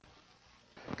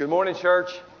Good morning,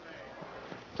 church.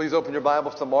 Please open your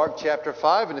Bibles to Mark chapter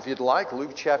 5, and if you'd like,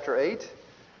 Luke chapter 8.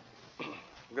 We're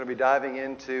going to be diving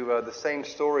into the same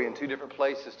story in two different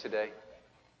places today.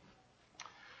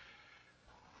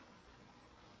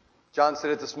 John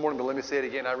said it this morning, but let me say it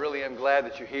again. I really am glad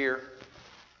that you're here,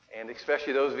 and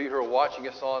especially those of you who are watching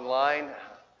us online.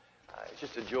 It's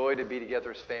just a joy to be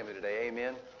together as family today.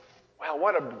 Amen. Wow,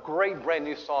 what a great brand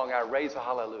new song, I Raise a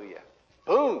Hallelujah.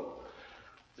 Boom.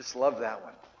 Just love that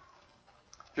one.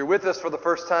 If you're with us for the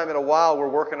first time in a while, we're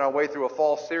working our way through a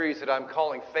fall series that I'm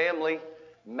calling Family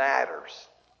Matters.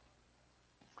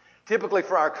 Typically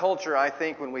for our culture, I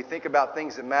think when we think about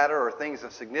things that matter or things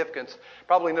of significance,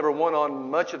 probably number one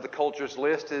on much of the culture's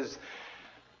list is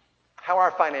how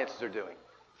our finances are doing.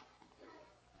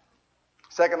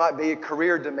 Second might be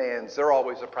career demands. They're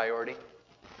always a priority.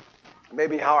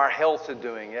 Maybe how our health is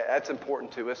doing. That's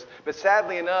important to us. But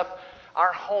sadly enough,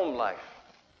 our home life,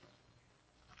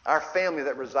 our family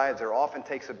that resides there often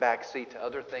takes a back seat to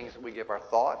other things that we give our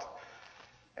thought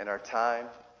and our time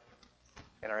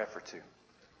and our effort to.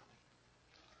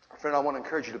 Friend, I want to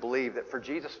encourage you to believe that for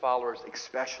Jesus followers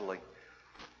especially,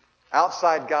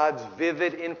 outside God's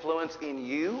vivid influence in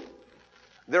you,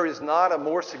 there is not a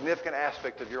more significant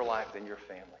aspect of your life than your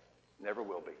family. Never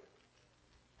will be.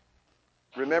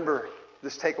 Remember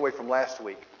this takeaway from last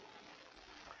week.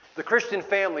 The Christian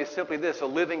family is simply this, a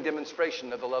living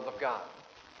demonstration of the love of God.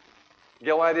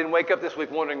 Gail and I didn't wake up this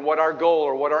week wondering what our goal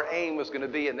or what our aim was going to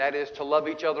be, and that is to love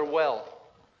each other well,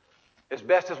 as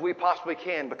best as we possibly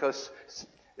can, because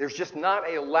there's just not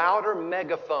a louder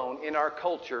megaphone in our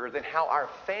culture than how our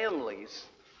families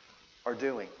are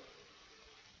doing.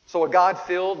 So a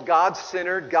God-filled,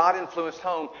 God-centered, God-influenced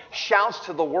home shouts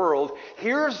to the world,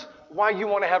 here's why you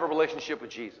want to have a relationship with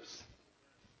Jesus.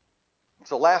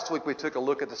 So last week we took a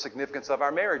look at the significance of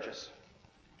our marriages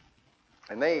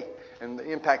and the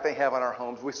impact they have on our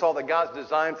homes. We saw that God's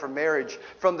design for marriage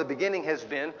from the beginning has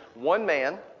been one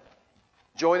man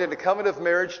joined in a covenant of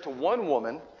marriage to one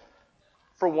woman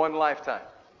for one lifetime.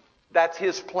 That's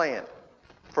His plan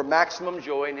for maximum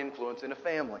joy and influence in a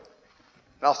family.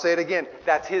 And I'll say it again,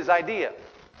 that's His idea.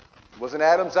 It wasn't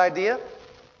Adam's idea. It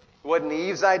wasn't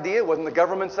Eve's idea. It wasn't the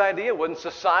government's idea. It wasn't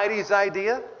society's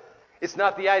idea. It's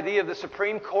not the idea of the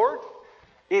Supreme Court.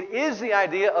 It is the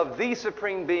idea of the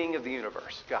supreme being of the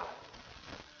universe, God.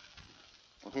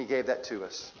 And He gave that to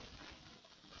us.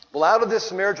 Well, out of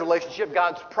this marriage relationship,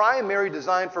 God's primary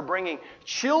design for bringing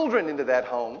children into that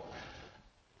home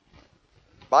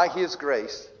by His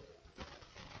grace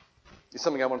is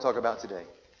something I want to talk about today.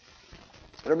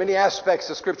 There are many aspects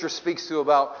the Scripture speaks to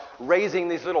about raising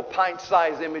these little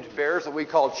pint-sized image bearers that we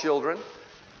call children.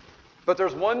 But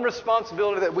there's one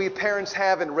responsibility that we parents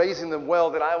have in raising them well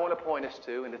that I want to point us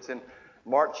to, and it's in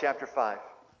Mark chapter 5.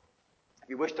 If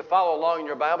you wish to follow along in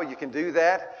your Bible, you can do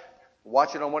that.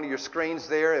 Watch it on one of your screens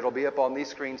there. It'll be up on these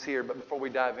screens here. But before we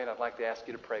dive in, I'd like to ask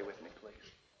you to pray with me, please.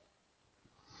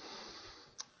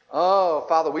 Oh,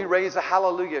 Father, we raise a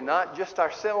hallelujah, not just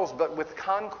ourselves, but with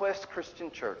Conquest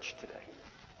Christian Church today.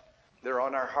 They're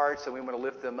on our hearts, and we want to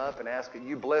lift them up and ask that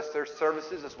you bless their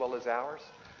services as well as ours,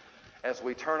 as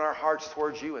we turn our hearts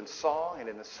towards you in song and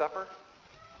in the supper.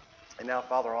 And now,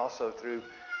 Father, also through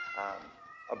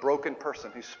a broken person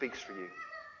who speaks for you.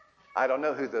 I don't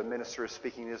know who the minister is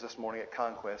speaking is this morning at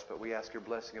Conquest, but we ask your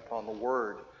blessing upon the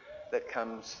word that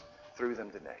comes through them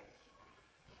today.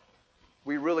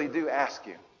 We really do ask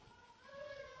you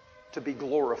to be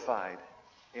glorified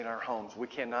in our homes. We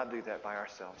cannot do that by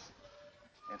ourselves.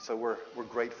 And so we're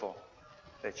grateful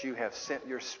that you have sent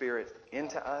your Spirit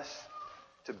into us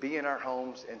to be in our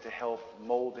homes and to help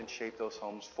mold and shape those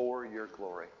homes for your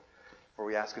glory. For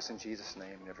we ask us in Jesus'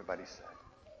 name, and everybody said.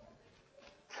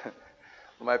 One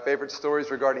of my favorite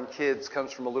stories regarding kids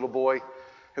comes from a little boy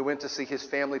who went to see his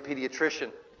family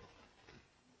pediatrician.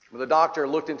 When the doctor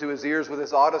looked into his ears with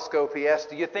his otoscope, he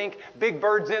asked, "Do you think Big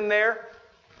Bird's in there?"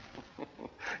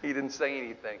 He didn't say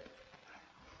anything.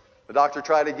 The doctor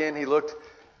tried again. He looked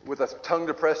with a tongue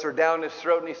depressor down his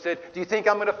throat and he said, "Do you think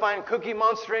I'm going to find Cookie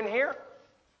Monster in here?"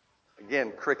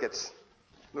 Again, crickets.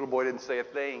 Little boy didn't say a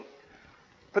thing.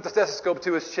 Put the stethoscope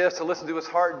to his chest to listen to his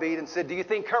heartbeat and said, "Do you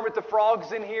think Kermit the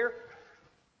Frog's in here?"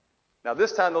 Now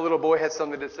this time the little boy had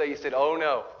something to say. He said, "Oh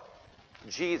no,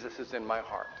 Jesus is in my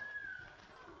heart.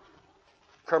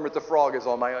 Kermit the Frog is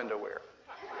on my underwear."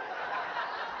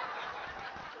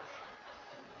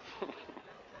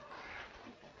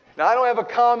 Now I don't have a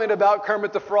comment about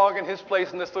Kermit the Frog and his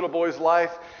place in this little boy's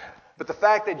life, but the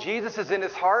fact that Jesus is in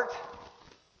his heart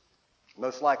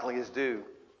most likely is due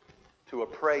to a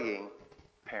praying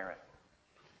parent.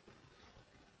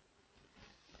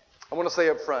 I want to say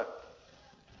up front,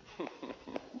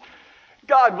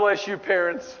 God bless you,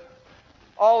 parents.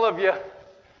 All of you.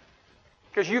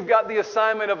 Because you've got the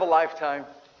assignment of a lifetime.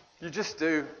 You just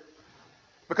do.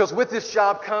 Because with this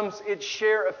job comes its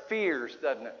share of fears,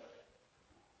 doesn't it?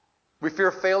 We fear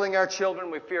failing our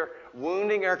children. We fear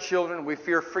wounding our children. We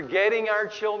fear forgetting our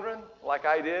children, like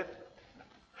I did.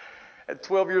 At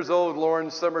 12 years old,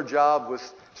 Lauren's summer job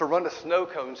was to run a snow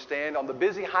cone stand on the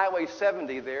busy Highway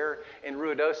 70 there in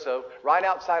Ruidoso, right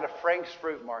outside of Frank's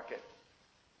Fruit Market.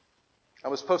 I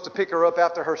was supposed to pick her up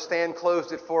after her stand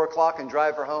closed at 4 o'clock and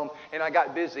drive her home, and I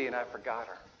got busy and I forgot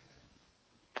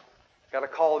her. Got a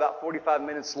call about 45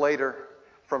 minutes later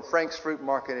from Frank's Fruit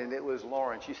Market, and it was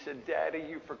Lauren. She said, "Daddy,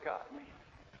 you forgot me."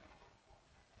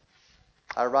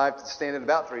 I arrived at the stand in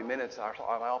about 3 minutes. My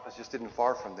office just isn't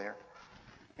far from there.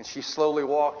 And she slowly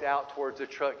walked out towards the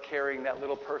truck carrying that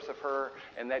little purse of her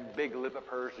and that big lip of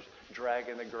hers just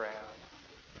dragging the ground.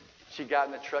 She got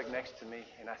in the truck next to me,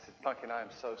 and I said, "Pumpkin, I am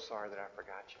so sorry that I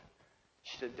forgot you."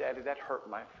 She said, "Daddy, that hurt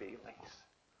my feelings."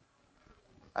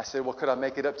 I said, "Well, could I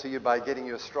make it up to you by getting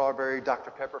you a strawberry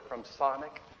Dr. Pepper from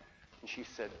Sonic?" And she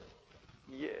said,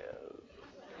 "Yes."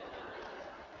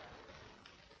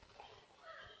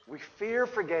 We fear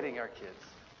forgetting our kids.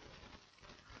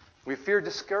 We fear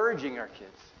discouraging our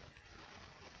kids.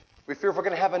 We fear if we're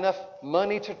going to have enough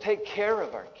money to take care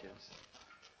of our kids.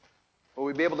 Will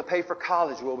we be able to pay for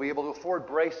college? Will we be able to afford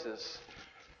braces?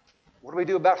 What do we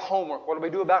do about homework? What do we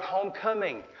do about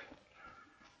homecoming?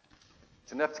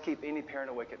 It's enough to keep any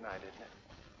parent awake at night, isn't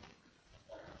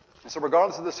it? And so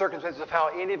regardless of the circumstances of how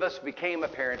any of us became a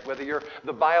parent, whether you're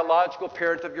the biological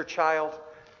parent of your child,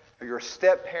 or you're a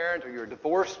step parent, or you're a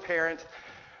divorced parent,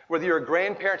 whether you're a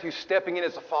grandparent who's stepping in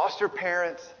as a foster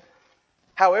parent,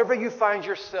 however you find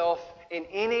yourself in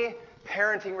any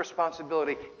parenting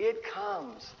responsibility, it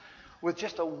comes with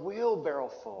just a wheelbarrow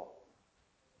full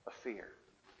of fear.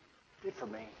 It did for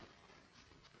me.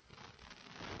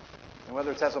 And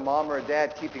whether it's as a mom or a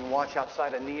dad keeping watch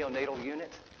outside a neonatal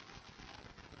unit,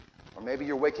 or maybe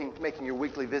you're making your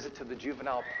weekly visit to the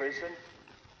juvenile prison,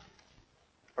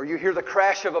 or you hear the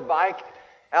crash of a bike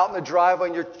out in the driveway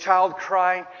and your child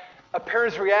crying, a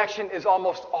parent's reaction is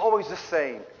almost always the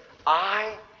same.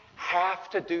 I have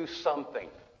to do something.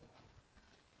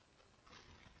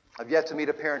 I've yet to meet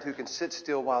a parent who can sit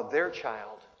still while their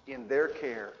child in their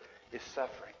care is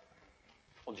suffering.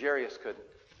 Well, Jairus couldn't.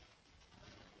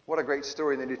 What a great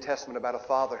story in the New Testament about a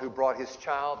father who brought his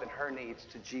child and her needs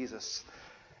to Jesus.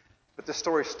 But the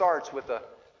story starts with a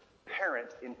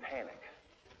parent in panic.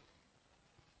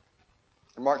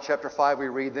 In Mark chapter 5 we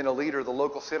read, "Then a leader of the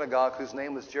local synagogue whose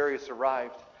name was Jairus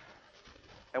arrived.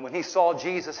 And when he saw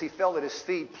Jesus, he fell at his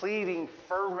feet, pleading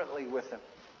fervently with him.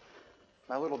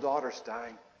 'My little daughter's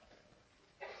dying.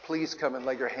 Please come and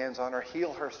lay your hands on her.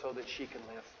 Heal her so that she can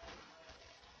live.'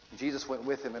 And Jesus went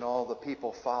with him, and all the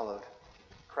people followed,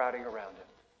 crowding around him."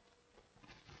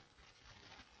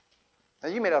 Now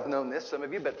you may not have known this, some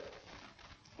of you, but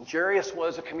Jairus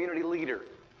was a community leader.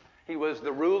 He was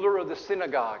the ruler of the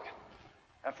synagogue.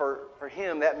 And for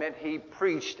him, that meant he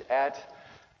preached at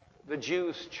the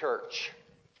Jews' church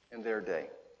in their day.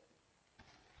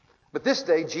 But this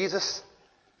day, Jesus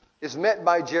is met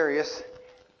by Jairus.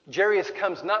 Jairus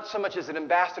comes not so much as an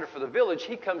ambassador for the village,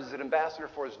 he comes as an ambassador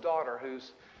for his daughter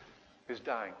who's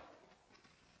dying.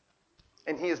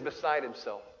 And he is beside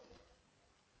himself.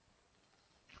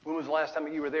 When was the last time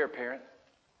you were there, parent?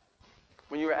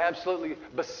 When you were absolutely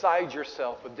beside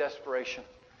yourself with desperation.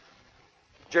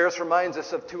 Jairus reminds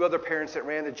us of two other parents that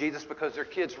ran to Jesus because their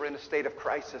kids were in a state of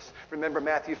crisis. Remember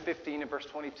Matthew 15 and verse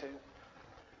 22?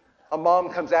 A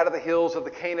mom comes out of the hills of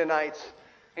the Canaanites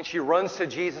and she runs to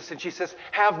Jesus and she says,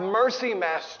 "Have mercy,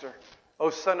 Master, O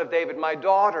Son of David. My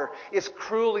daughter is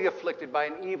cruelly afflicted by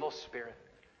an evil spirit."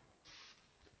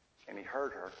 And he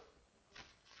heard her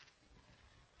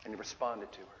and he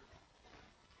responded to her.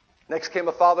 Next came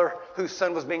a father whose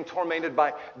son was being tormented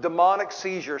by demonic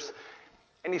seizures.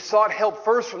 And he sought help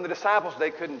first from the disciples.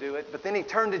 They couldn't do it. But then he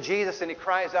turned to Jesus and he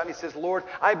cries out and he says, "Lord,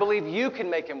 I believe you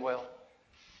can make him well.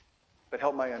 But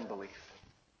help my unbelief."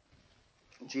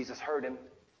 And Jesus heard him.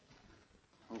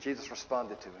 And Jesus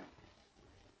responded to him.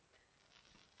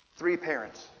 Three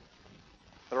parents.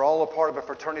 They're all a part of a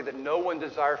fraternity that no one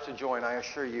desires to join, I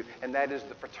assure you. And that is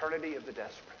the fraternity of the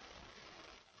desperate.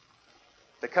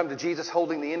 They come to Jesus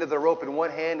holding the end of the rope in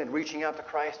one hand and reaching out to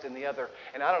Christ in the other.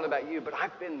 And I don't know about you, but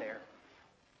I've been there.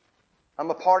 I'm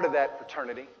a part of that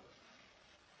fraternity.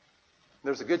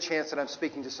 There's a good chance that I'm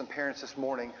speaking to some parents this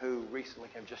morning who recently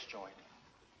have just joined.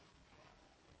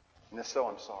 And if so,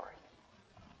 I'm sorry.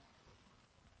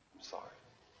 I'm sorry.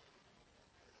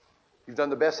 You've done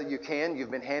the best that you can.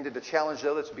 You've been handed a challenge,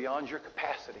 though, that's beyond your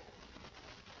capacity.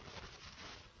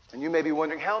 And you may be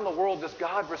wondering, how in the world does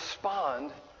God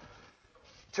respond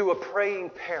to a praying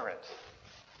parent?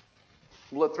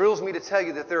 Well, it thrills me to tell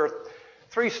you that there are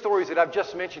 3 stories that I've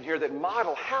just mentioned here that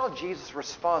model how Jesus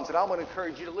responds, that I want to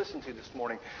encourage you to listen to this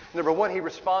morning. Number 1, he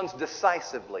responds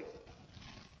decisively.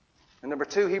 And number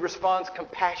 2, he responds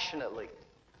compassionately.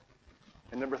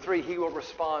 And number 3, he will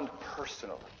respond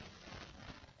personally.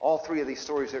 All 3 of these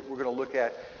stories that we're going to look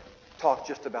at talk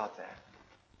just about that.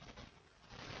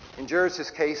 In Jairus'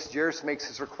 case, Jairus makes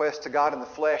his request to God in the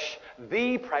flesh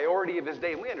the priority of his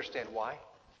day, and we understand why.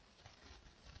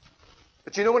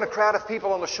 But you know, when a crowd of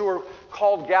people on the shore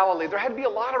called Galilee, there had to be a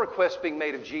lot of requests being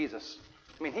made of Jesus.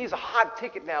 I mean, he's a hot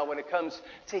ticket now when it comes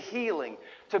to healing,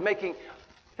 to making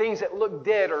things that look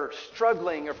dead or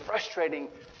struggling or frustrating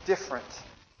different.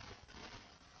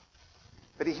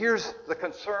 But he hears the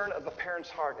concern of the parent's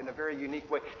heart in a very unique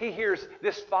way. He hears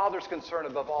this father's concern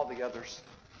above all the others.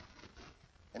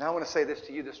 And I want to say this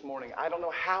to you this morning. I don't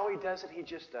know how he does it. He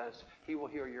just does. He will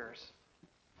hear yours.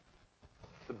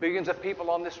 The billions of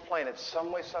people on this planet,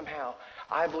 some way, somehow,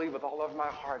 I believe with all of my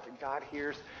heart that God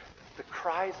hears the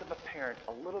cries of a parent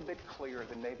a little bit clearer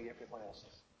than maybe everyone else's.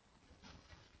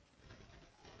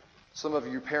 Some of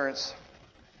you parents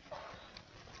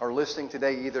are listening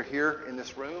today either here in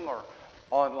this room or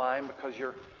online because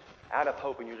you're out of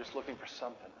hope and you're just looking for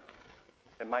something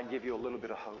that might give you a little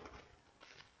bit of hope.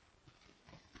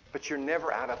 But you're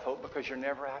never out of hope because you're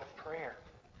never out of prayer.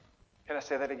 Can I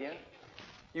say that again?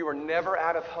 You are never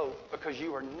out of hope because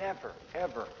you are never,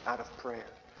 ever out of prayer.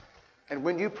 And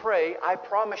when you pray, I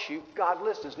promise you, God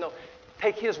listens. No,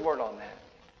 take His word on that.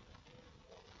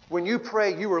 When you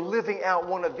pray, you are living out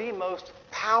one of the most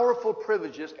powerful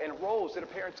privileges and roles that a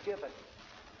parent's given.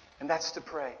 And that's to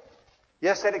pray.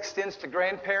 Yes, that extends to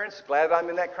grandparents. Glad I'm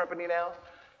in that company now.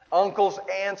 Uncles,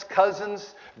 aunts,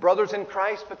 cousins, brothers in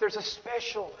Christ. But there's a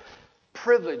special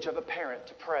privilege of a parent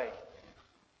to pray.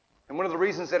 And one of the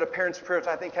reasons that a parent's prayers,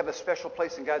 I think, have a special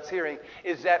place in God's hearing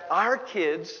is that our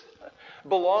kids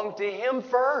belong to Him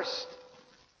first.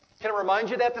 Can I remind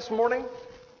you of that this morning?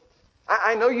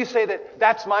 I know you say that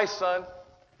that's my son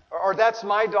or that's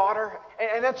my daughter,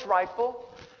 and that's rightful.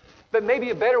 But maybe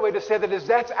a better way to say that is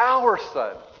that's our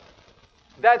son.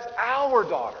 That's our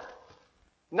daughter.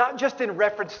 Not just in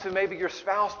reference to maybe your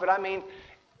spouse, but I mean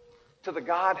to the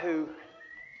God who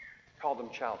called them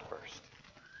child first.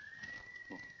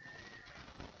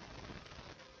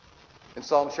 In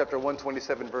Psalm chapter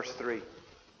 127, verse 3,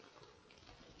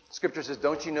 Scripture says,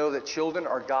 "Don't you know that children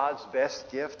are God's best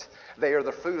gift? They are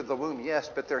the fruit of the womb, yes,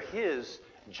 but they're His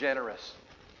generous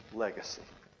legacy."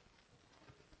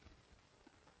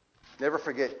 Never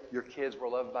forget, your kids were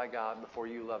loved by God before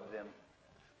you loved them.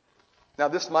 Now,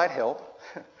 this might help,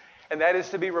 and that is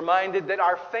to be reminded that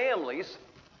our families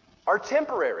are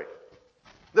temporary.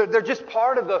 They're just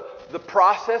part of the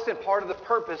process and part of the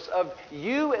purpose of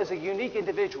you as a unique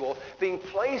individual being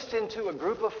placed into a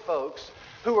group of folks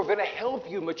who are going to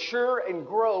help you mature and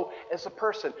grow as a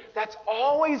person. That's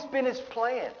always been His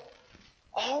plan.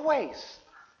 Always.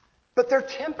 But they're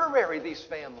temporary, these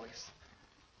families.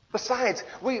 Besides,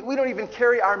 we don't even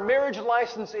carry our marriage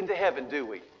license into heaven, do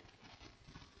we?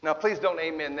 Now, please don't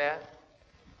amen that.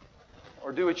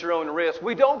 Or do at your own risk.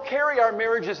 We don't carry our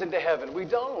marriages into heaven. We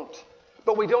don't.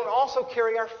 But we don't also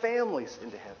carry our families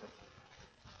into heaven.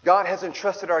 God has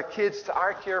entrusted our kids to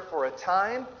our care for a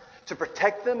time to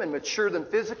protect them and mature them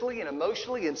physically and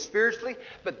emotionally and spiritually.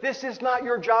 But this is not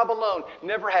your job alone.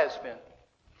 Never has been.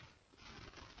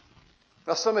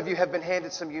 Now, some of you have been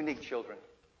handed some unique children.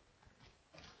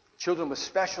 Children with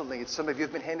special needs. Some of you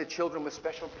have been handed children with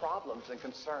special problems and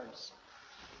concerns.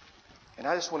 And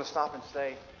I just want to stop and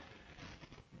say,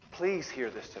 please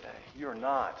hear this today. You're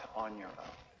not on your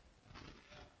own.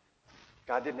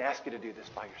 God didn't ask you to do this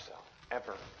by yourself,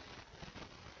 ever.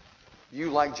 You,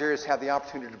 like Jairus, have the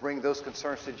opportunity to bring those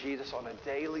concerns to Jesus on a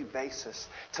daily basis,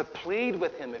 to plead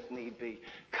with Him if need be.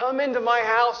 Come into my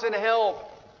house and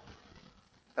help.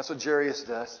 That's what Jairus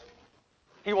does.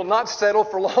 He will not settle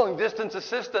for long-distance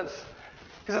assistance.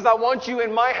 He says, I want you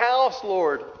in my house,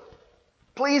 Lord.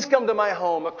 Please come to my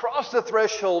home, across the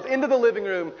threshold, into the living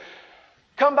room.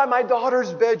 Come by my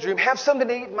daughter's bedroom. Have something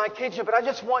to eat in my kitchen. But I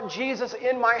just want Jesus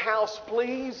in my house,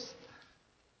 please.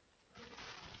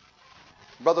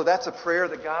 Brother, that's a prayer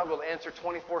that God will answer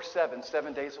 24/7,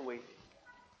 7 days a week.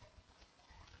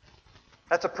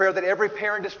 That's a prayer that every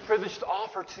parent is privileged to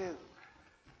offer to.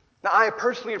 Now, I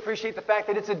personally appreciate the fact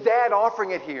that it's a dad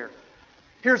offering it here.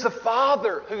 Here's a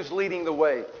father who's leading the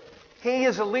way. He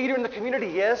is a leader in the community,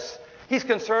 yes. He's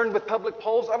concerned with public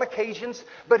polls on occasions,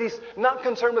 but he's not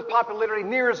concerned with popularity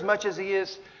near as much as he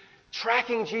is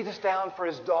tracking Jesus down for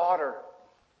his daughter.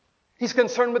 He's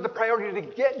concerned with the priority to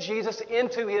get Jesus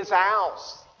into his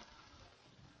house.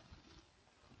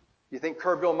 You think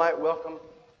Kerrville might welcome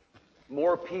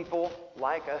more people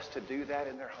like us to do that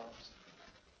in their homes?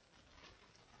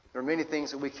 There are many things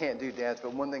that we can't do, dads,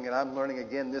 but one thing that I'm learning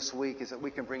again this week is that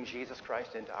we can bring Jesus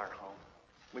Christ into our home.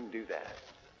 We can do that.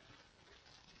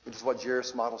 Which is what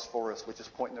Jairus models for us, which is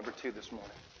point number 2 this morning.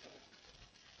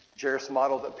 Jairus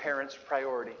modeled a parent's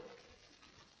priority.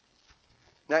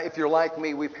 Now, if you're like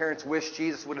me, we parents wish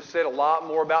Jesus would have said a lot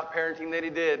more about parenting than he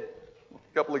did.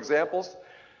 A couple examples.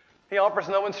 He offers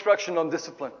no instruction on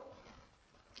discipline.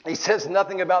 He says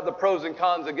nothing about the pros and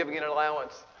cons of giving an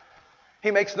allowance.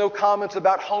 He makes no comments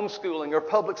about homeschooling or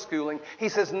public schooling. He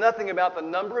says nothing about the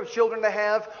number of children to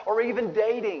have or even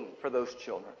dating for those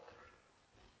children.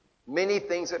 Many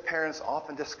things that parents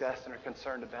often discuss and are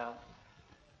concerned about.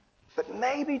 But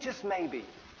maybe, just maybe,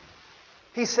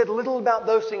 he said little about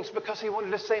those things because he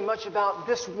wanted to say much about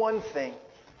this one thing.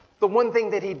 The one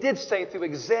thing that he did say through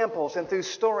examples and through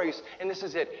stories, and this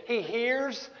is it. He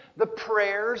hears the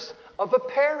prayers of a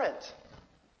parent.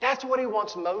 That's what he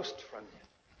wants most from you.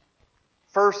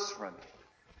 First from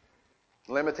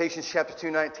you. Lamentations chapter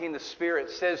 2:19, the Spirit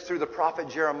says through the prophet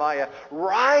Jeremiah,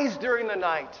 rise during the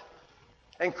night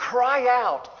and cry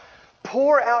out.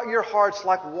 Pour out your hearts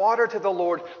like water to the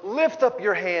Lord. Lift up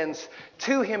your hands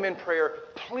to him in prayer,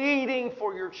 pleading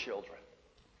for your children.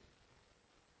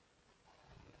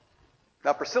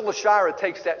 Now, Priscilla Shirer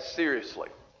takes that seriously.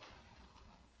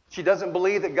 She doesn't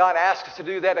believe that God asks us to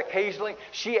do that occasionally.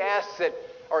 She asks that,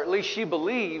 or at least she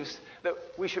believes that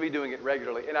we should be doing it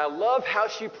regularly. And I love how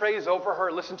she prays over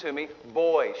her, listen to me,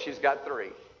 boy. She's got 3.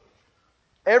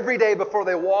 Every day before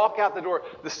they walk out the door,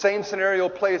 the same scenario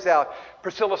plays out.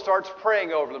 Priscilla starts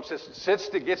praying over them.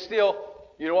 Says, get still.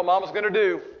 You know what Mama's going to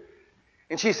do.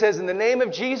 And she says, in the name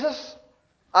of Jesus,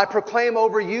 I proclaim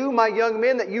over you, my young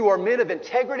men, that you are men of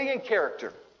integrity and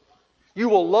character. You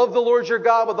will love the Lord your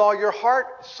God with all your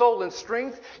heart, soul, and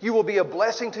strength. You will be a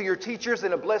blessing to your teachers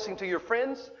and a blessing to your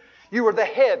friends. You are the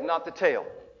head, not the tail.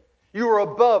 You are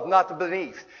above, not the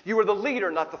beneath. You are the leader,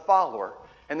 not the follower.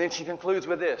 And then she concludes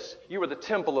with this. You are the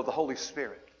temple of the Holy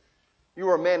Spirit. You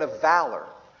are a man of valor.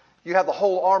 You have the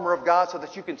whole armor of God so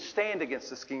that you can stand against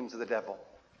the schemes of the devil.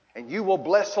 And you will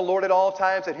bless the Lord at all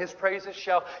times, and his praises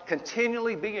shall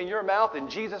continually be in your mouth. In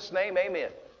Jesus' name, amen.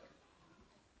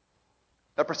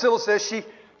 Now, Priscilla says she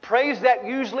prays that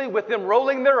usually with them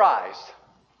rolling their eyes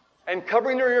and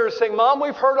covering their ears, saying, Mom,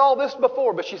 we've heard all this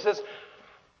before. But she says,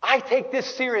 I take this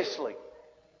seriously.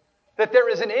 That there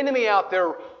is an enemy out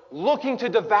there looking to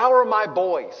devour my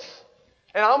boys.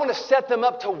 And I want to set them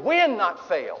up to win, not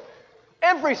fail.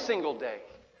 Every single day.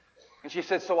 And she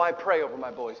said, so I pray over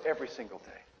my boys every single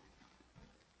day.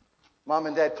 Mom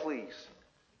and Dad, please.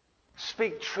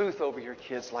 Speak truth over your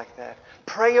kids like that.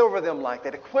 Pray over them like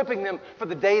that, equipping them for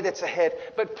the day that's ahead.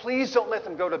 But please don't let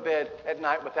them go to bed at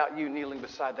night without you kneeling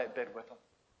beside that bed with them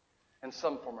in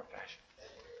some form or fashion.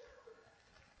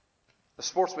 The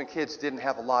Sportsman kids didn't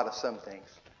have a lot of some things.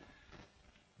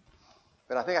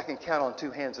 But I think I can count on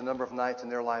 2 hands the number of nights in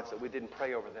their lives that we didn't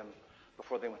pray over them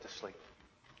before they went to sleep,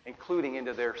 including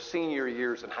into their senior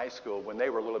years in high school when they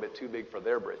were a little bit too big for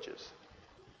their britches.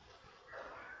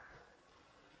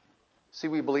 See,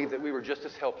 we believe that we were just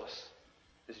as helpless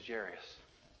as Jairus.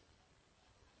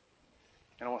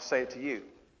 And I want to say it to you.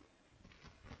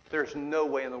 There's no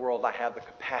way in the world I have the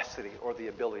capacity or the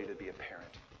ability to be a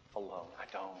parent alone. I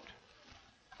don't.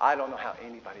 I don't know how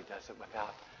anybody does it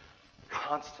without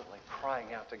constantly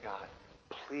crying out to God,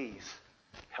 please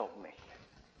help me.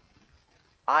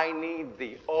 I need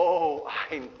thee. Oh,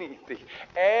 I need thee.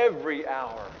 Every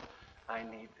hour I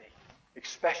need thee,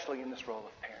 especially in this role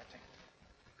of parenting.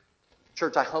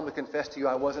 Church, I humbly confess to you,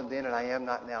 I wasn't then and I am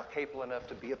not now capable enough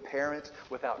to be a parent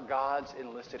without God's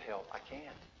enlisted help. I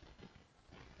can't.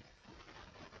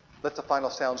 Let the final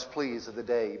sounds, please, of the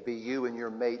day be you and your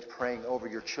mate praying over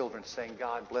your children, saying,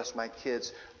 God, bless my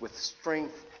kids with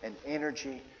strength and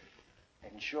energy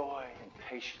and joy and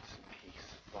patience and peace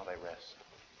while they rest.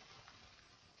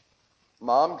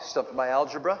 Mom, stumped by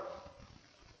algebra?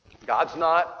 God's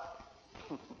not.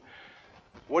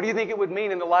 What do you think it would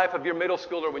mean in the life of your middle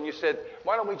schooler when you said,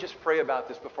 why don't we just pray about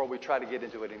this before we try to get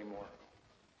into it anymore?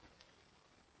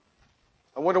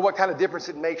 I wonder what kind of difference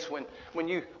it makes when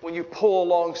you pull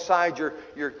alongside your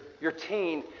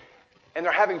teen and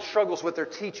they're having struggles with their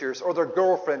teachers or their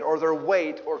girlfriend or their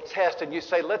weight or test, and you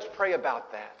say, let's pray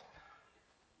about that.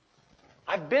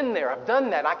 I've been there. I've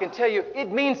done that. I can tell you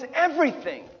it means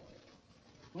everything.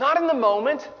 Not in the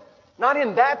moment, not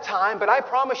in that time, but I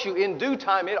promise you in due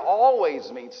time it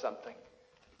always means something.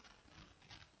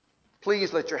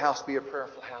 Please let your house be a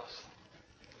prayerful house.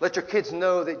 Let your kids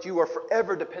know that you are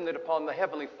forever dependent upon the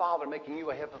Heavenly Father making you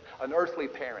an earthly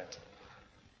parent.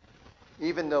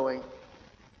 Even knowing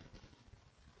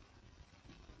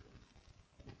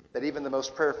that even the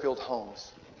most prayer-filled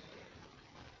homes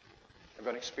are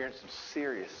going to experience some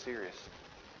serious, serious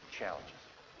challenges.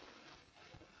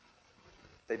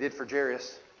 They did for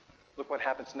Jairus. Look what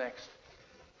happens next.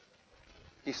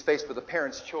 He's faced with a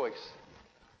parent's choice.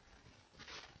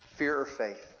 Fear or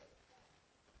faith.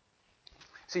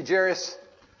 See, Jairus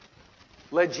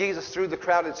led Jesus through the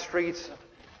crowded streets,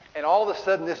 and all of a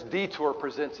sudden this detour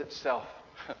presents itself.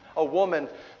 A woman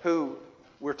who,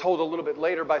 we're told a little bit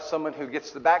later by someone who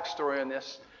gets the backstory on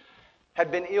this,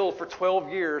 had been ill for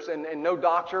 12 years, and no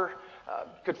doctor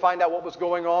could find out what was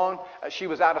going on. She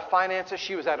was out of finances.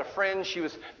 She was out of friends. She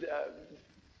was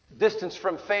distanced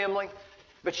from family.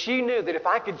 But she knew that if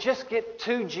I could just get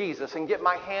to Jesus and get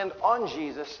my hand on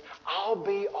Jesus, I'll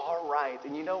be all right.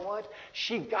 And you know what?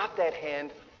 She got that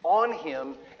hand on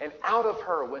him, and out of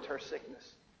her went her sickness.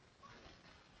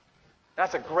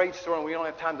 That's a great story, and we don't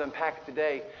have time to unpack it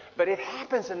today. But it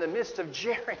happens in the midst of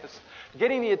Jairus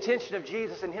getting the attention of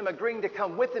Jesus and him agreeing to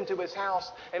come with him to his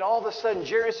house. And all of a sudden,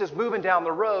 Jairus is moving down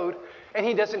the road, and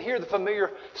he doesn't hear the familiar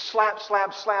slap,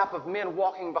 slap, slap of men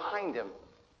walking behind him.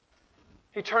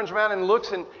 He turns around and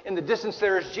looks, and in the distance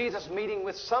there is Jesus meeting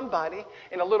with somebody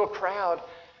in a little crowd.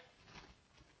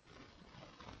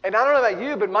 And I don't know about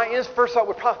you, but my first thought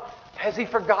would probably, has he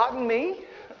forgotten me?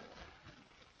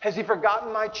 Has he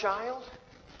forgotten my child?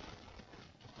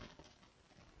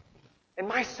 And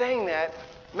my saying that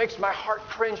makes my heart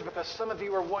cringe, because some of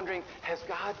you are wondering, has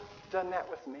God done that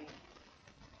with me?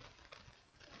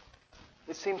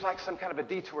 It seems like some kind of a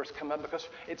detour has come up, because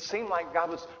it seemed like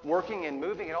God was working and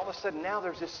moving, and all of a sudden now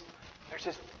there's this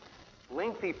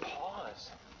lengthy pause.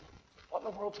 What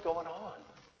in the world's going on?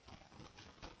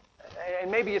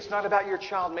 And maybe it's not about your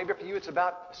child. Maybe for you it's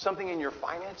about something in your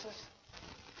finances.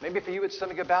 Maybe for you it's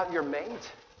something about your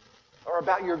mate or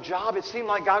about your job. It seemed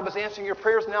like God was answering your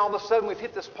prayers. Now all of a sudden we've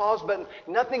hit this pause button.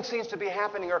 Nothing seems to be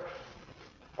happening.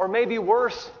 Or maybe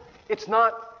worse, it's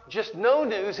not just no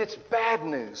news, it's bad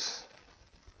news.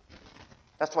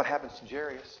 That's what happens to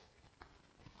Jairus.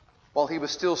 While he was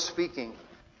still speaking,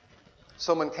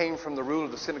 someone came from the ruler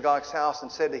of the synagogue's house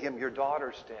and said to him, "Your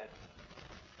daughter's dead.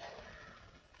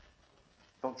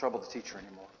 Don't trouble the teacher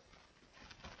anymore."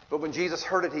 But when Jesus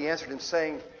heard it, he answered him,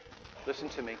 saying, listen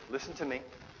to me.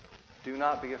 Do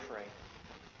not be afraid.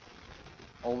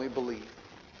 Only believe,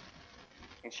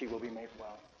 and she will be made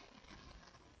well.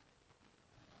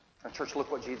 Now, church,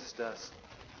 look what Jesus does.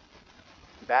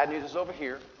 Bad news is over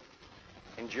here,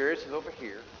 and Jairus is over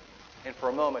here. And for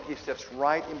a moment, he steps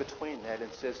right in between that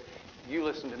and says, you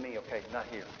listen to me, okay, not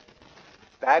here.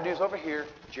 Bad news over here,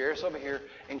 Jairus over here,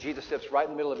 and Jesus steps right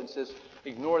in the middle of it and says,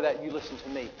 ignore that, you listen to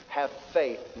me. Have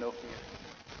faith, no fear.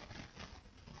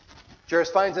 Jairus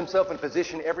finds himself in a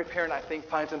position every parent, I think,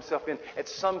 finds himself in at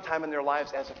some time in their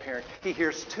lives as a parent. He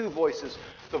hears two voices,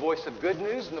 the voice of good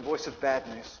news and the voice of bad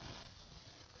news.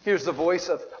 Here's the voice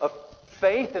of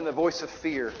faith and the voice of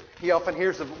fear. We often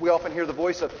hear the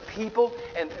voice of people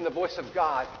and the voice of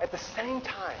God at the same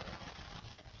time.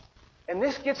 And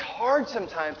this gets hard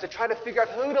sometimes to try to figure out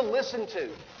who to listen to.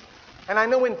 And I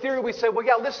know in theory we say, well,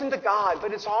 yeah, listen to God,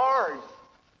 but it's hard.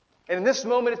 And in this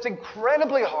moment, it's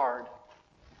incredibly hard.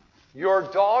 Your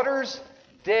daughter's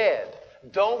dead.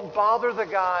 Don't bother the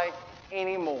guy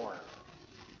anymore.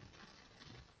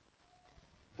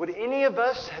 Would any of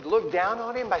us have looked down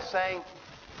on him by saying,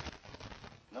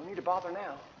 no need to bother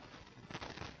now.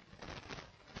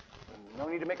 No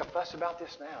need to make a fuss about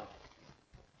this now.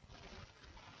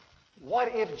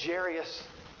 What if Jairus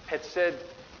had said,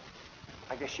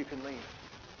 I guess you can leave?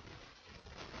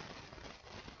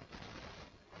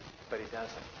 But he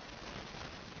doesn't.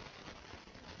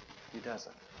 He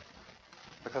doesn't.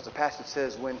 Because the passage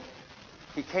says when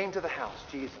he came to the house,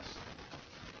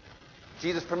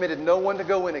 Jesus permitted no one to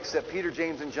go in except Peter,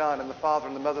 James, and John, and the father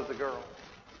and the mother of the girl.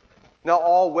 Now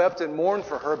all wept and mourned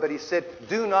for her, but he said,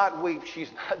 do not weep. She's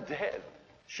not dead.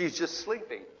 She's just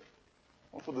sleeping.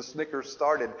 So the snickers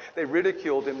started. They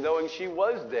ridiculed him, knowing she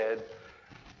was dead.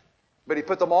 But he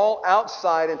put them all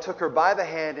outside and took her by the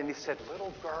hand, and he said,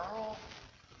 little girl,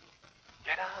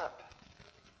 get up.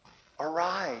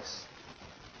 Arise.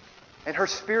 And her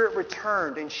spirit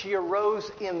returned, and she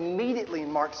arose immediately,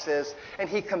 Mark says, and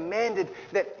he commanded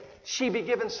that she be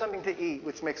given something to eat,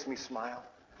 which makes me smile.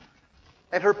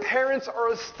 And her parents are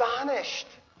astonished.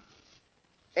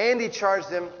 And he charged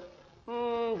them,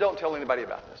 don't tell anybody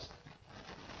about this.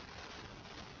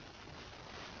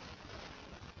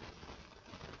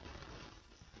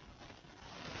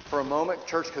 For a moment,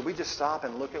 church, could we just stop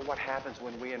and look at what happens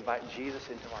when we invite Jesus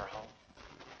into our home?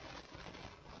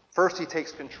 First, he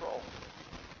takes control.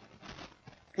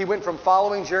 He went from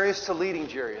following Jairus to leading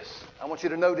Jairus. I want you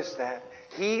to notice that.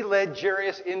 He led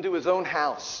Jairus into his own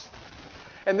house.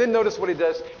 And then notice what he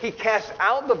does. He casts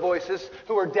out the voices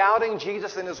who are doubting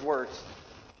Jesus and his words.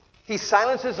 He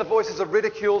silences the voices of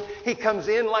ridicule. He comes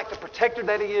in like the protector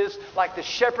that he is, like the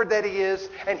shepherd that he is,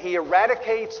 and he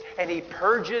eradicates and he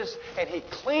purges and he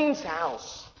cleans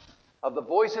house of the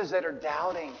voices that are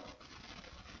doubting.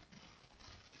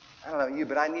 I don't know about you,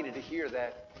 but I needed to hear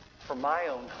that for my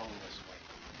own home this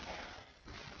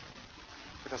week.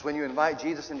 Because when you invite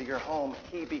Jesus into your home,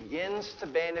 he begins to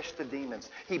banish the demons.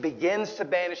 He begins to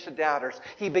banish the doubters.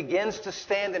 He begins to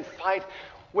stand and fight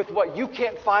with what you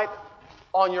can't fight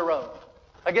on your own.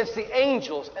 Against the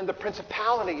angels and the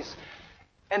principalities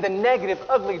and the negative,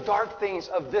 ugly, dark things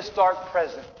of this dark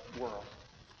present world.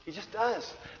 He just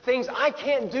does. Things I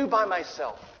can't do by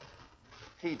myself.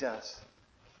 He does.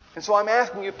 And so I'm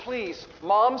asking you, please,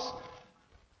 moms,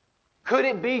 could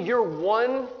it be your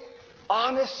one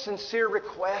honest, sincere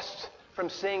request from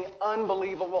seeing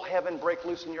unbelievable heaven break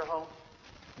loose in your home?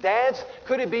 Dads,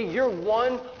 could it be your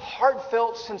one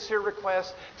heartfelt, sincere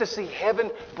request to see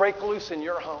heaven break loose in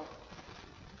your home?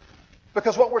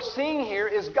 Because what we're seeing here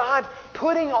is God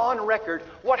putting on record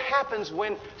what happens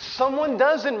when someone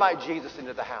does invite Jesus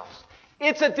into the house.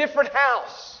 It's a different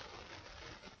house.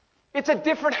 It's a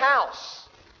different house.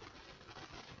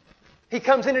 He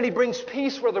comes in and he brings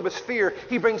peace where there was fear.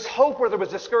 He brings hope where there was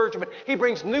discouragement. He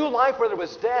brings new life where there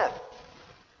was death.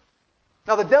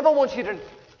 Now the devil wants you to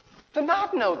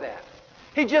not know that.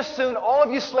 He just soon, all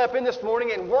of you slept in this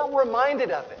morning and weren't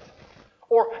reminded of it.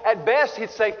 Or at best, he'd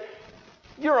say,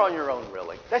 you're on your own,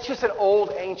 really. That's just an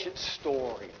old, ancient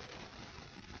story.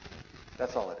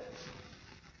 That's all it is.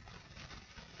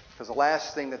 Because the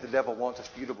last thing that the devil wants is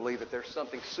for you to believe that there's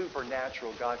something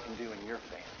supernatural God can do in your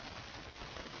family.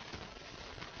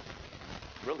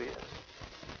 It really is.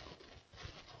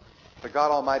 But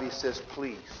God Almighty says,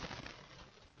 please,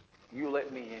 you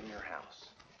let me in your house.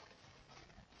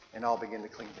 And I'll begin to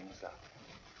clean things up.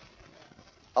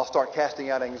 I'll start casting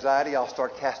out anxiety. I'll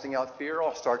start casting out fear.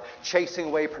 I'll start chasing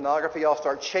away pornography. I'll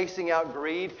start chasing out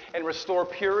greed and restore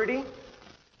purity.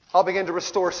 I'll begin to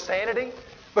restore sanity.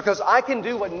 Because I can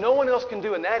do what no one else can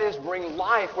do, and that is bring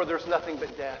life where there's nothing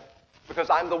but death. Because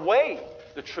I'm the way,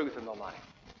 the truth, and the life.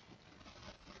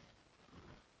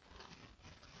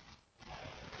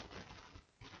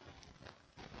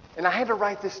 And I had to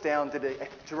write this down today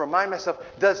to remind myself,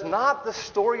 does not the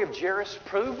story of Jairus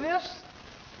prove this?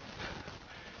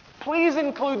 Please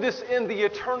include this in the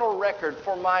eternal record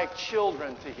for my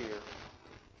children to hear.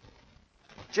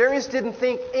 Jairus didn't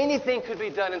think anything could be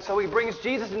done, and so he brings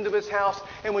Jesus into his house,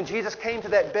 and when Jesus came to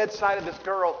that bedside of this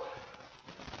girl,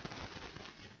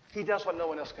 he does what no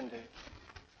one else can do.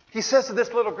 He says to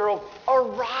this little girl,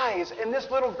 arise, and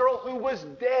this little girl who was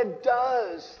dead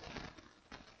does.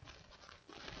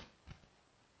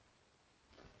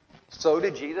 So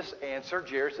did Jesus answer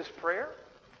Jairus' prayer?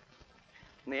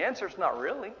 And the answer is not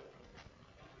really.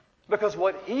 Because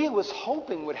what he was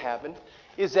hoping would happen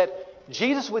is that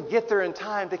Jesus would get there in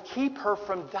time to keep her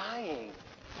from dying.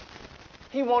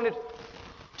 He wanted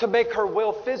to make her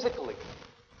well physically.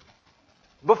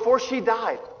 Before she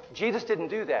died, Jesus didn't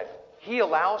do that. He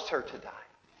allows her to die.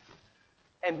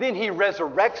 And then he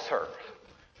resurrects her.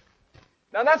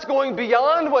 Now that's going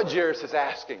beyond what Jairus is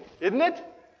asking, isn't it?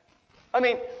 I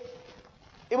mean,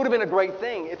 it would have been a great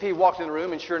thing if he walked in the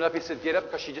room and sure enough he said, get up,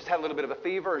 because she just had a little bit of a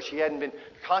fever or she hadn't been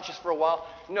conscious for a while.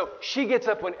 No, she gets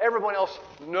up when everyone else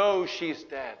knows she's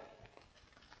dead.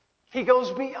 He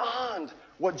goes beyond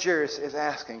what Jairus is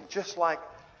asking, just like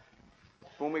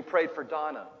when we prayed for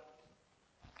Donna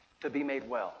to be made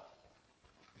well.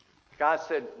 God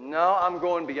said, no, I'm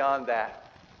going beyond that.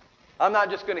 I'm not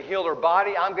just going to heal her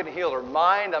body. I'm going to heal her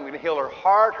mind. I'm going to heal her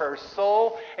heart, her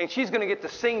soul, and she's going to get to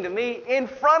sing to me in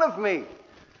front of me.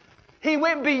 He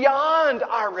went beyond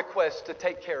our request to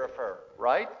take care of her,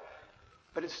 right?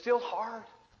 But it's still hard.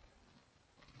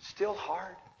 Still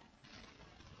hard.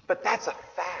 But that's a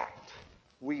fact,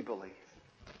 we believe.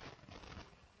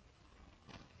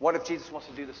 What if Jesus wants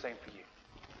to do the same for you?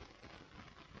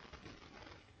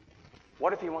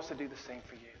 What if he wants to do the same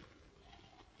for you?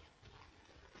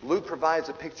 Luke provides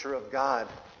a picture of God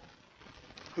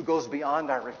who goes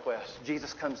beyond our request.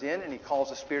 Jesus comes in and he calls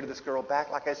the spirit of this girl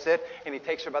back, like I said, and he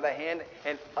takes her by the hand,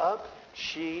 and up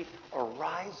she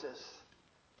arises.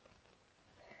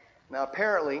 Now,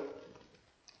 apparently,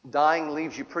 dying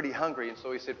leaves you pretty hungry, and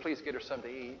so he said, please get her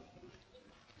something to eat,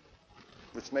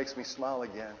 which makes me smile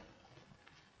again.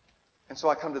 And so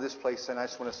I come to this place and I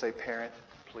just want to say, parent,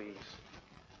 please.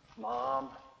 Mom,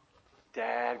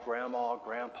 dad, grandma,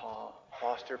 grandpa,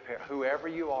 foster parent, whoever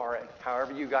you are and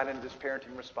however you got into this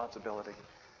parenting responsibility,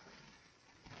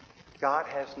 God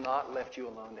has not left you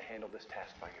alone to handle this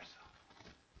task by yourself.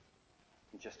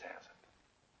 He just hasn't.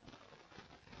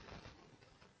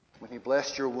 When He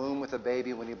blessed your womb with a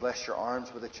baby, when He blessed your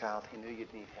arms with a child, He knew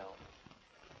you'd need help.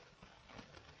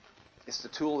 It's the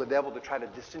tool of the devil to try to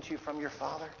distance you from your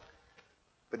Father,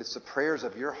 but it's the prayers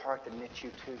of your heart that knit you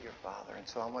to your Father. And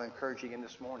so I want to encourage you again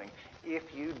this morning,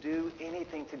 if you do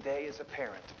anything today as a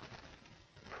parent,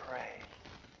 pray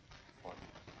for me.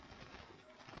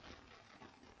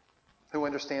 Who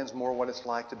understands more what it's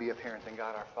like to be a parent than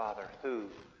God our Father, who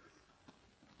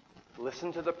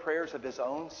listened to the prayers of His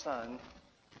own Son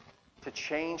to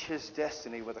change His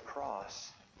destiny with a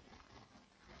cross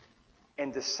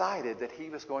and decided that He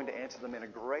was going to answer them in a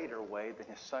greater way than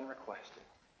His Son requested.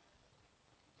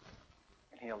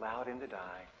 And He allowed Him to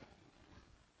die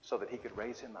so that He could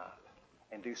raise Him up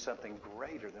and do something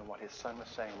greater than what His Son was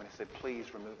saying when He said,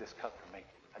 please remove this cup from me.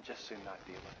 I'd just soon not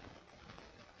deal with it.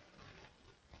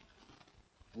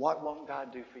 What won't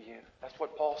God do for you? That's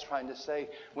what Paul's trying to say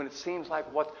when it seems like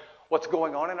what's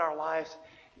going on in our lives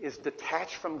is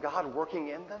detached from God working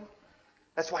in them.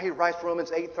 That's why he writes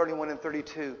Romans 8:31 and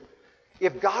 32.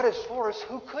 If God is for us,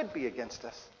 who could be against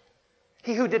us?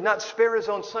 He who did not spare His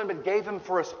own Son but gave Him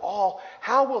for us all,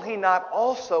 how will He not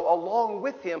also, along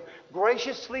with Him,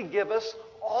 graciously give us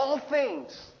all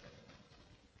things?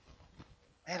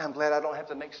 Man, I'm glad I don't have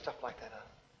to make stuff like that up.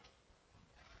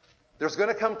 There's going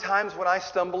to come times when I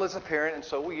stumble as a parent, and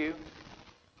so will you.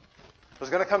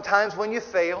 There's going to come times when you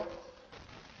fail.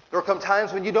 There will come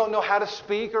times when you don't know how to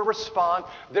speak or respond.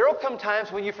 There will come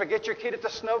times when you forget your kid at the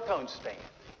snow cone stand.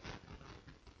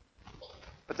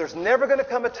 But there's never going to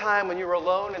come a time when you're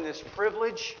alone in this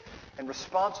privilege and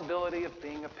responsibility of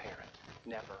being a parent.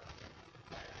 Never.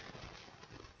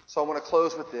 So I want to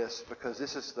close with this, because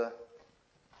this is the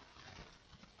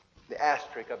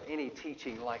asterisk of any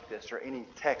teaching like this or any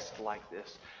text like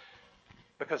this.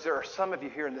 Because there are some of you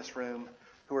here in this room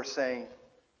who are saying,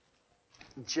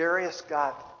 Jairus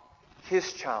got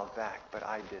his child back, but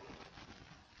I didn't.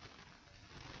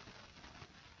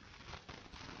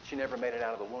 She never made it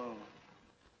out of the womb.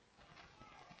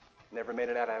 Never made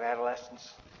it out of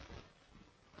adolescence.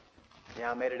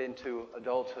 Yeah, I made it into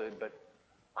adulthood, but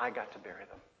I got to bury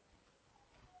them.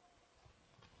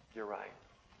 You're right.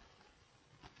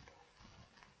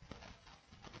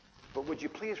 But would you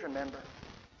please remember,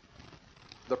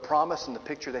 the promise and the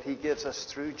picture that He gives us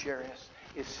through Jairus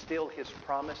is still His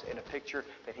promise and a picture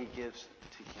that He gives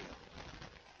to you.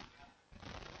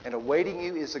 And awaiting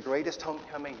you is the greatest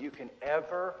homecoming you can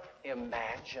ever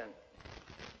imagine.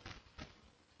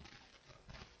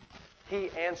 He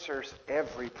answers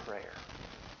every prayer.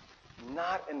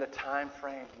 Not in the time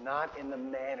frame, not in the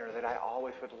manner that I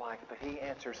always would like, but He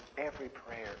answers every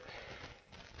prayer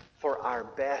for our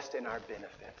best and our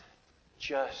benefit.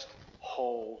 Just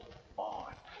hold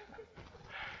on.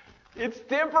 It's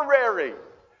temporary.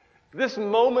 This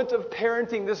moment of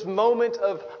parenting, this moment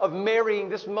of marrying,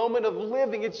 this moment of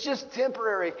living, it's just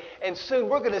temporary. And soon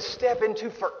we're going to step into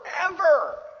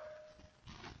forever.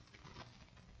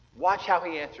 Watch how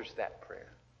He answers that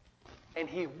prayer. And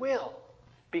He will,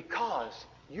 because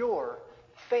your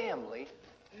family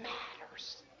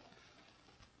matters.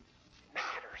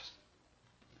 Matters.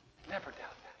 Never doubt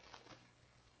that.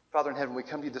 Father in heaven, we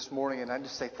come to you this morning, and I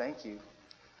just say thank you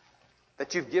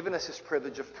that you've given us this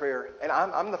privilege of prayer. And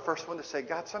I'm the first one to say,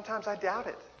 God, sometimes I doubt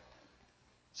it.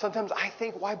 Sometimes I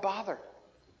think, why bother?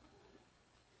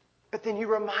 But then you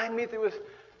remind me through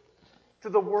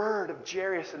the word of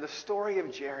Jairus and the story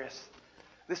of Jairus,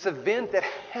 this event that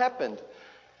happened,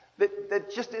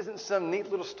 that just isn't some neat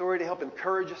little story to help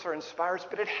encourage us or inspire us,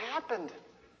 but it happened.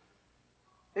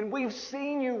 And we've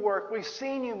seen you work. We've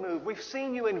seen you move. We've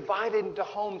seen you invited into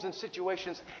homes and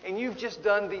situations. And you've just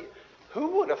done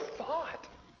who would have thought?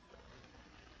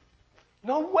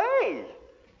 No way.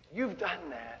 You've done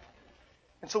that.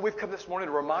 And so we've come this morning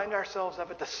to remind ourselves of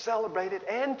it, to celebrate it,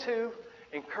 and to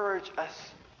encourage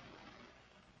us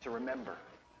to remember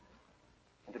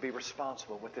and to be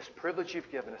responsible with this privilege you've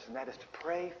given us, and that is to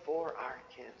pray for our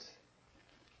kids.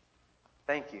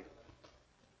 Thank you.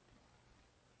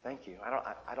 Thank you.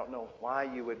 I don't know why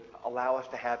you would allow us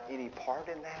to have any part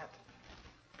in that,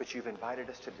 but you've invited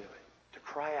us to do it, to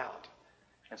cry out.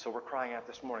 And so we're crying out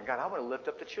this morning. God, I want to lift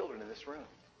up the children in this room.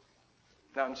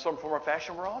 Now, in some form or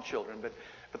fashion, we're all children,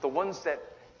 but the ones that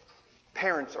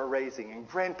parents are raising and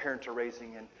grandparents are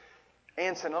raising and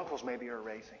aunts and uncles maybe are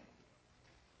raising,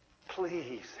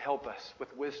 please help us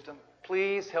with wisdom. Please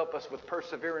Please help us with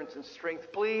perseverance and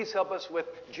strength. Please help us with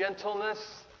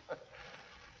gentleness.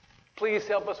 Please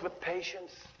help us with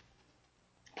patience.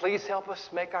 Please help us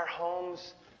make our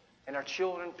homes and our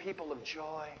children people of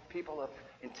joy, people of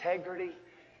integrity,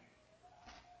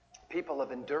 people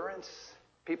of endurance,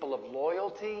 people of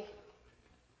loyalty.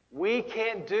 We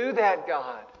can't do that,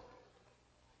 God.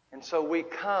 And so we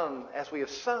come, as we have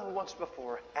sung once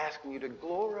before, asking you to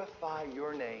glorify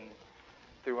your name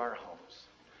through our homes.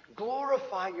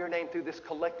 Glorify your name through this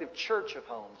collective church of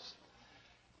homes.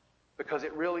 Because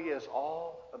it really is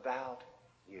all about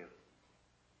you.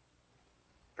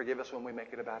 Forgive us when we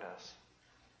make it about us.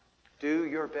 Do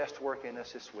your best work in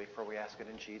us this week, for we ask it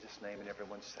in Jesus' name, and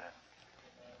everyone said.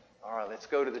 All right, let's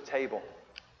go to the table.